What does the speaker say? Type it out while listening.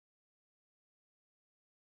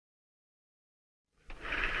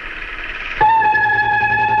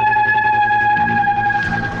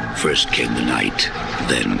First came the night,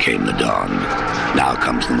 then came the dawn. Now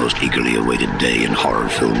comes the most eagerly awaited day in horror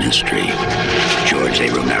film history. George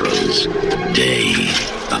A. Romero's Day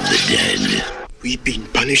of the Dead. We've been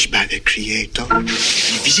punished by the Creator.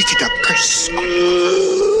 He visited a curse.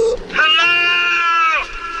 Hello!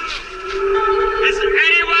 Is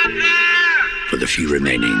anyone there? For the few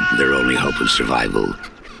remaining, their only hope of survival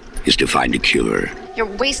is to find a cure. You're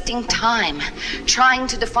wasting time trying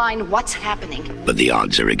to define what's happening. But the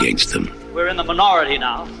odds are against them. We're in the minority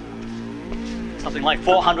now. Something like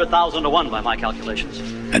 400,000 to 1 by my calculations.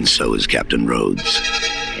 And so is Captain Rhodes.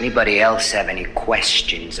 Anybody else have any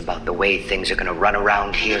questions about the way things are going to run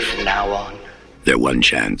around here from now on? Their one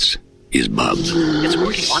chance is Bub. It's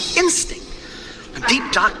working on instinct. A deep,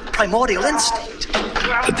 dark, primordial instinct.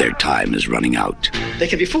 But their time is running out. They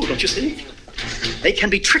can be fooled, don't you see? They can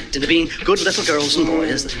be tricked into being good little girls and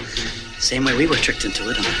boys. The same way we were tricked into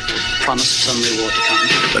it and promised some reward to come.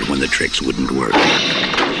 But when the tricks wouldn't work,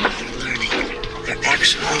 They're learning. They're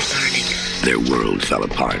actually learning. their world fell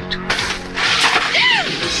apart.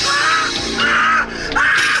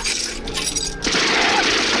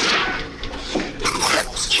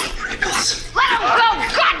 Let him go!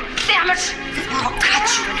 God damn it! Or I'll cut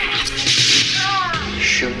you in half.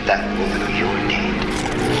 Shoot that woman or you're dead.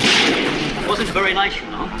 That wasn't very nice, you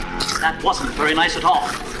know. That wasn't very nice at all.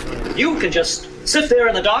 You can just sit there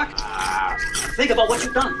in the dark, think about what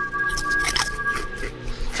you've done.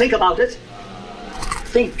 Think about it.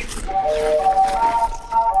 Think.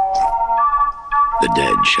 The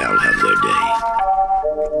dead shall have their day.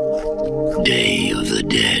 Day of the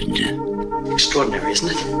Dead. Extraordinary, isn't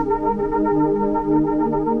it?